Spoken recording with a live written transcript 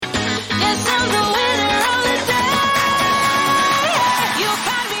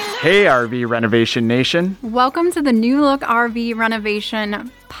Hey, RV Renovation Nation. Welcome to the New Look RV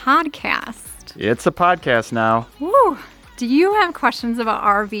Renovation podcast. It's a podcast now. Woo! Do you have questions about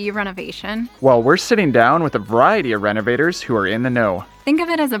RV renovation? Well, we're sitting down with a variety of renovators who are in the know. Think of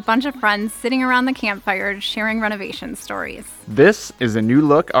it as a bunch of friends sitting around the campfire sharing renovation stories. This is the New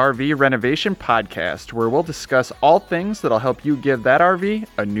Look RV Renovation podcast, where we'll discuss all things that'll help you give that RV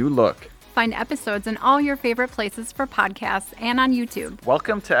a new look. Find episodes in all your favorite places for podcasts and on YouTube.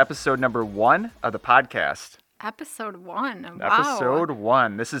 Welcome to episode number 1 of the podcast. Episode 1. Wow. Episode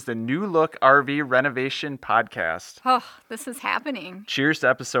 1. This is the New Look RV Renovation podcast. Oh, this is happening. Cheers to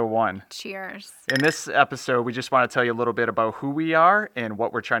episode 1. Cheers. In this episode, we just want to tell you a little bit about who we are and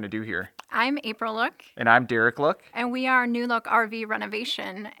what we're trying to do here. I'm April Look. And I'm Derek Look. And we are New Look RV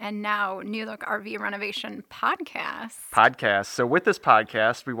Renovation and now New Look RV Renovation Podcast. So with this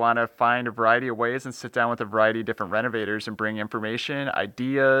podcast, we want to find a variety of ways and sit down with a variety of different renovators and bring information,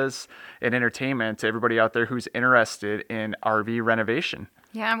 ideas, and entertainment to everybody out there who's interested in RV renovation.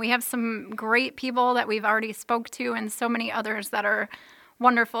 Yeah, and we have some great people that we've already spoke to and so many others that are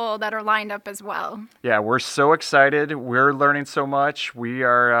wonderful that are lined up as well. Yeah, we're so excited. We're learning so much. We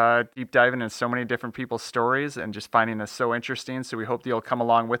are deep diving into so many different people's stories and just finding this so interesting. So we hope that you'll come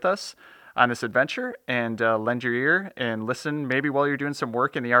along with us on this adventure and lend your ear and listen maybe while you're doing some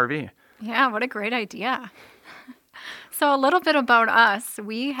work in the RV. Yeah, what a great idea. So a little bit about us.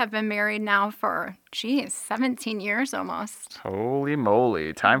 We have been married now for, 17 years almost. Holy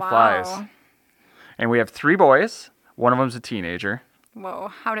moly, time Wow. flies. And we have 3 boys. One of them's a teenager. Whoa,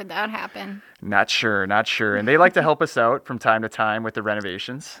 how did that happen? Not sure. And they like to help us out from time to time with the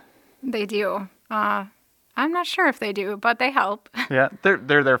renovations. They do. I'm not sure if they do, but they help. Yeah, they're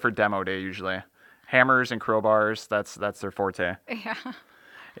there for demo day usually. Hammers and crowbars, that's their forte. Yeah.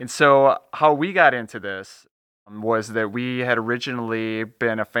 And so how we got into this was that we had originally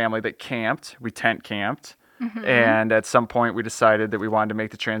been a family that camped. We tent camped. Mm-hmm. And at some point we decided that we wanted to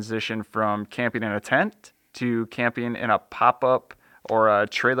make the transition from camping in a tent to camping in a pop-up or a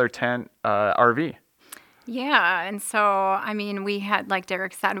trailer tent RV. Yeah, and so, we had, like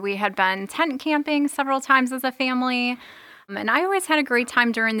Derek said, we had been tent camping several times as a family. And I always had a great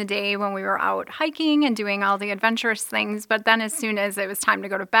time during the day when we were out hiking and doing all the adventurous things. But then as soon as it was time to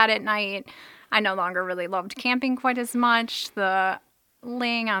go to bed at night, I no longer really loved camping quite as much. The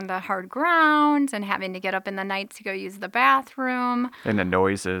laying on the hard ground and having to get up in the night to go use the bathroom. And the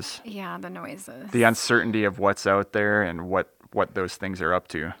noises. Yeah, the noises. The uncertainty of what's out there and what those things are up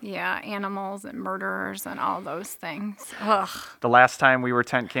to. Yeah, animals and murderers and all those things. Ugh. The last time we were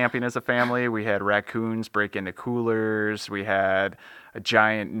tent camping as a family, we had raccoons break into coolers. We had a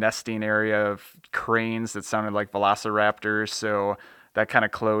giant nesting area of cranes that sounded like velociraptors. So that kind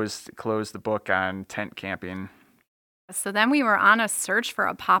of closed the book on tent camping. So then we were on a search for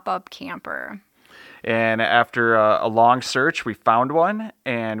a pop-up camper. And after a long search, we found one,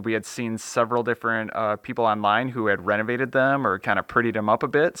 and we had seen several different people online who had renovated them or kind of prettied them up a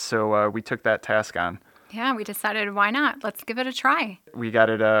bit. So we took that task on. Yeah, we decided, why not? Let's give it a try. We got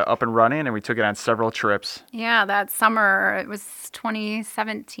it up and running, and we took it on several trips. Yeah, that summer, it was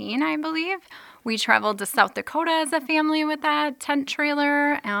 2017, I believe. We traveled to South Dakota as a family with that tent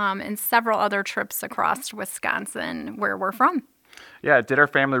trailer and several other trips across Wisconsin, where we're from. Yeah, it did our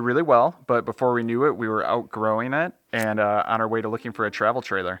family really well, but before we knew it, we were outgrowing it and on our way to looking for a travel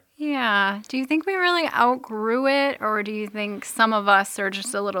trailer. Yeah. Do you think we really outgrew it, or do you think some of us are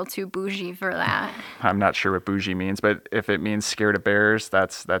just a little too bougie for that? I'm not sure what bougie means, but if it means scared of bears,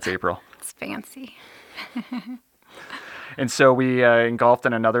 that's April. It's fancy. And so we engulfed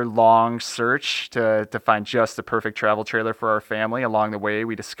in another long search to find just the perfect travel trailer for our family. Along the way,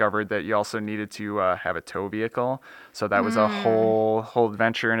 we discovered that you also needed to have a tow vehicle. So that was a whole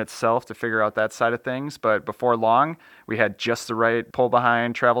adventure in itself to figure out that side of things. But before long, we had just the right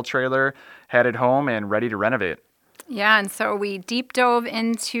pull-behind travel trailer, had it home, and ready to renovate. Yeah, and so we deep dove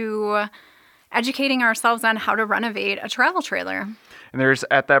into educating ourselves on how to renovate a travel trailer. And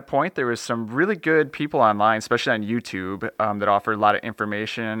at that point, there was some really good people online, especially on YouTube, that offered a lot of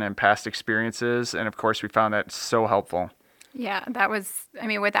information and past experiences. And of course, we found that so helpful. Yeah, that was,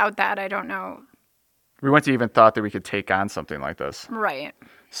 without that, I don't know. We wouldn't have even thought that we could take on something like this. Right.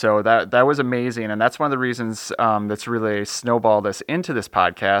 So that was amazing. And that's one of the reasons that's really snowballed us into this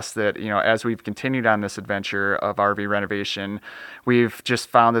podcast, that, as we've continued on this adventure of RV renovation, we've just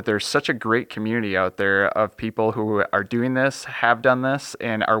found that there's such a great community out there of people who are doing this, have done this,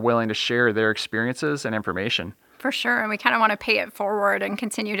 and are willing to share their experiences and information. For sure. And we kind of want to pay it forward and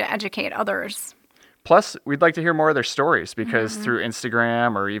continue to educate others. Plus, we'd like to hear more of their stories because through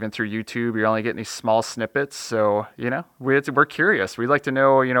Instagram or even through YouTube, you're only getting these small snippets. So, we're curious. We'd like to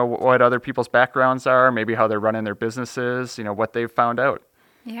know, what other people's backgrounds are, maybe how they're running their businesses, what they've found out.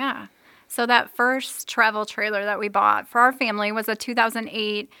 Yeah. So that first travel trailer that we bought for our family was a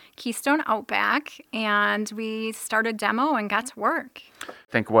 2008 Keystone Outback, and we started demo and got to work.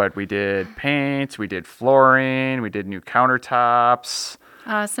 Think what? We did paint, we did flooring, we did new countertops.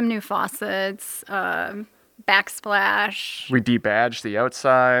 Some new faucets, backsplash. We debadged the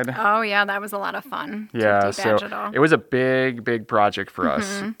outside. Oh, yeah, that was a lot of fun. Yeah, to so debadge it all. it was a big project for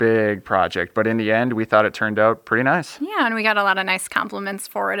us. Big project. But in the end, we thought it turned out pretty nice. Yeah, and we got a lot of nice compliments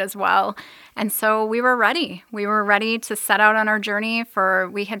for it as well. And so we were ready. We were ready to set out on our journey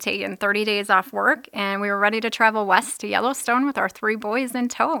we had taken 30 days off work, and we were ready to travel west to Yellowstone with our 3 boys in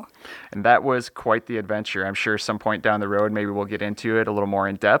tow. And that was quite the adventure. I'm sure some point down the road, maybe we'll get into it a little more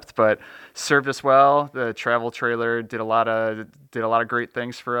in depth, but served us well. The travel trailer did a lot of great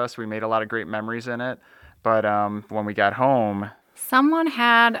things for us. We made a lot of great memories in it. But when we got home, someone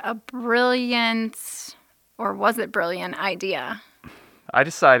had a brilliant, or was it brilliant, idea. I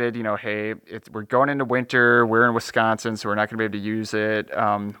decided, hey, we're going into winter. We're in Wisconsin, so we're not going to be able to use it.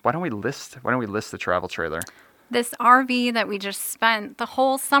 Why don't we list the travel trailer? This RV that we just spent the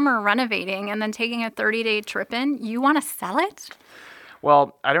whole summer renovating and then taking a 30-day trip in, you want to sell it?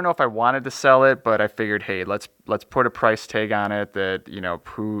 Well, I don't know if I wanted to sell it, but I figured, hey, let's put a price tag on it that,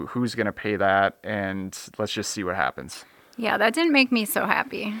 who's going to pay that, and let's just see what happens. Yeah, that didn't make me so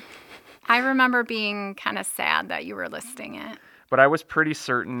happy. I remember being kind of sad that you were listing it. But I was pretty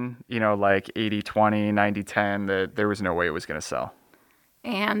certain, like 80-20, 90-10, that there was no way it was going to sell.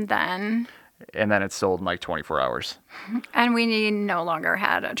 And then it sold in like 24 hours. And we no longer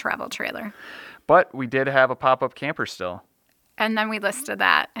had a travel trailer. But we did have a pop-up camper still. And then we listed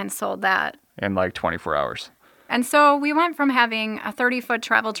that and sold that. In like 24 hours. And so we went from having a 30-foot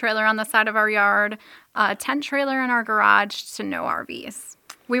travel trailer on the side of our yard, a tent trailer in our garage, to no RVs.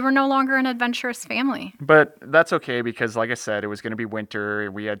 We were no longer an adventurous family. But that's okay because, like I said, it was going to be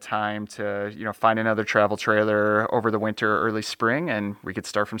winter. We had time to, find another travel trailer over the winter, early spring, and we could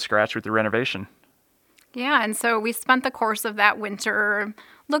start from scratch with the renovation. Yeah, and so we spent the course of that winter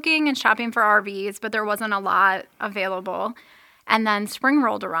looking and shopping for RVs, but there wasn't a lot available. And then spring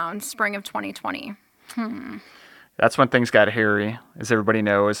rolled around, spring of 2020. That's when things got hairy, as everybody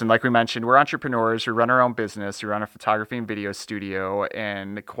knows. And like we mentioned, we're entrepreneurs. We run our own business. We run a photography and video studio.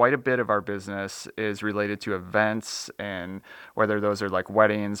 And quite a bit of our business is related to events, and whether those are like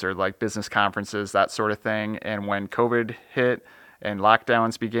weddings or like business conferences, that sort of thing. And when COVID hit and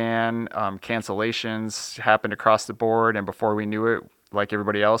lockdowns began, cancellations happened across the board. And before we knew it, like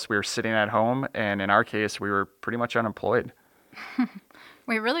everybody else, we were sitting at home. And in our case, we were pretty much unemployed.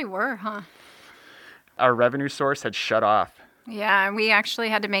 We really were, huh? Our revenue source had shut off. Yeah, we actually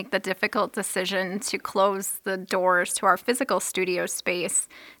had to make the difficult decision to close the doors to our physical studio space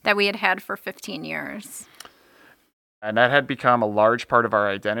that we had had for 15 years. And that had become a large part of our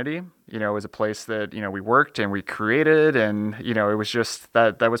identity. It was a place that, we worked and we created, and, it was just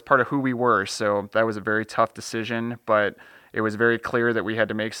that was part of who we were. So that was a very tough decision, but it was very clear that we had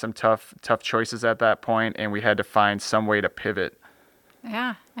to make some tough choices at that point, and we had to find some way to pivot.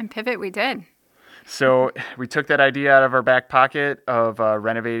 Yeah, and pivot we did. So we took that idea out of our back pocket of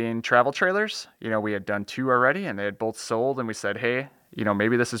renovating travel trailers. We had done 2 already, and they had both sold, and we said, hey,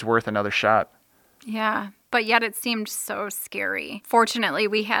 maybe this is worth another shot. Yeah, but yet it seemed so scary. Fortunately,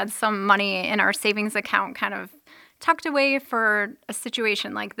 we had some money in our savings account kind of tucked away for a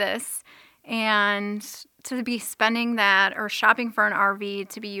situation like this. And to be spending that or shopping for an RV,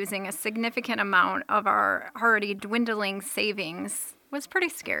 to be using a significant amount of our already dwindling savings was pretty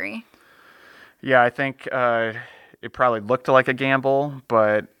scary. Yeah, I think it probably looked like a gamble,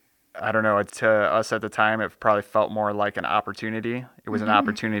 but I don't know. To us at the time, it probably felt more like an opportunity. It was an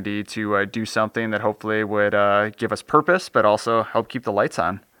opportunity to do something that hopefully would give us purpose, but also help keep the lights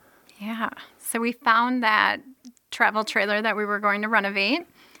on. Yeah. So we found that travel trailer that we were going to renovate.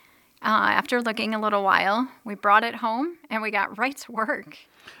 After looking a little while, we brought it home and we got right to work.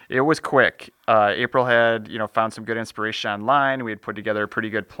 It was quick. April had, found some good inspiration online. We had put together a pretty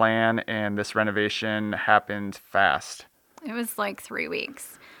good plan, and this renovation happened fast. It was like 3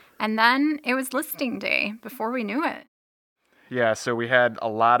 weeks. And then it was listing day before we knew it. Yeah, so we had a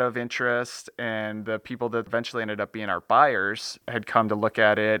lot of interest, and the people that eventually ended up being our buyers had come to look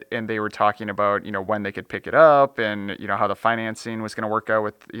at it, and they were talking about, when they could pick it up and, how the financing was going to work out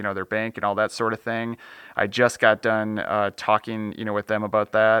with, their bank and all that sort of thing. I just got done talking, with them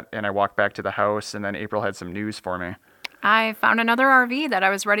about that, and I walked back to the house, and then April had some news for me. I found another RV that I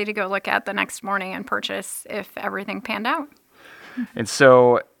was ready to go look at the next morning and purchase if everything panned out. And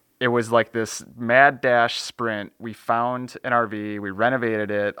so it was like this mad dash sprint. We found an RV, we renovated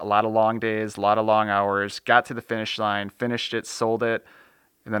it, a lot of long days, a lot of long hours, got to the finish line, finished it, sold it,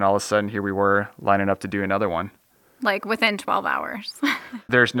 and then all of a sudden here we were lining up to do another one. Like within 12 hours.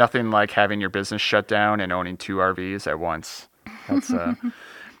 There's nothing like having your business shut down and owning 2 RVs at once. That's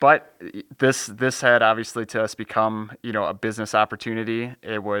but this had obviously to us become, a business opportunity.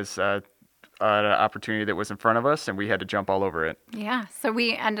 It was an opportunity that was in front of us, and we had to jump all over it. Yeah. So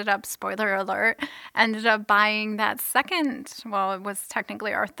we ended up, spoiler alert, ended up buying that second, well, it was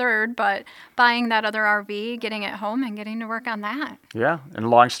technically our third, but buying that other RV, getting it home, and getting to work on that. Yeah. And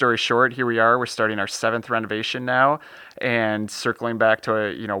long story short, here we are. We're starting our 7th renovation now. And circling back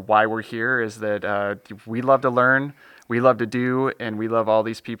to, why we're here is that we love to learn, we love to do, and we love all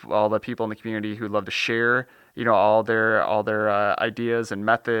the people in the community who love to share all their ideas and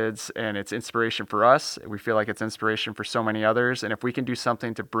methods, and it's inspiration for us. We feel like it's inspiration for so many others, and if we can do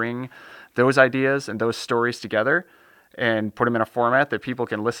something to bring those ideas and those stories together and put them in a format that people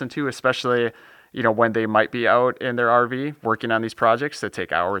can listen to, especially when they might be out in their RV working on these projects that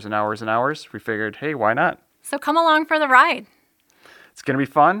take hours and hours and hours, we figured, hey, why not? So come along for the ride. It's going to be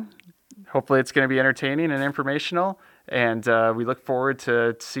fun. Hopefully it's going to be entertaining and informational, and we look forward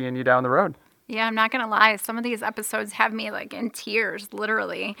to seeing you down the road. Yeah, I'm not going to lie. Some of these episodes have me like in tears,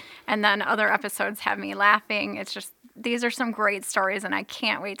 literally. And then other episodes have me laughing. It's just, these are some great stories, and I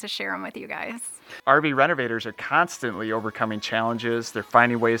can't wait to share them with you guys. RV renovators are constantly overcoming challenges. They're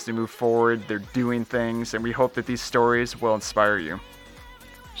finding ways to move forward. They're doing things, and we hope that these stories will inspire you.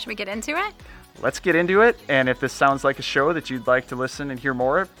 Should we get into it? Let's get into it. And if this sounds like a show that you'd like to listen and hear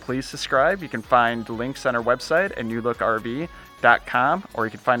more, please subscribe. You can find links on our website at newlookrv.com, or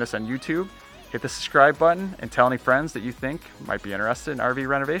you can find us on YouTube. Hit the subscribe button and tell any friends that you think might be interested in RV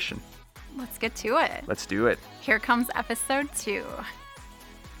renovation. Let's get to it. Let's do it. Here comes episode 2.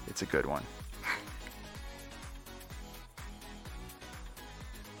 It's a good one.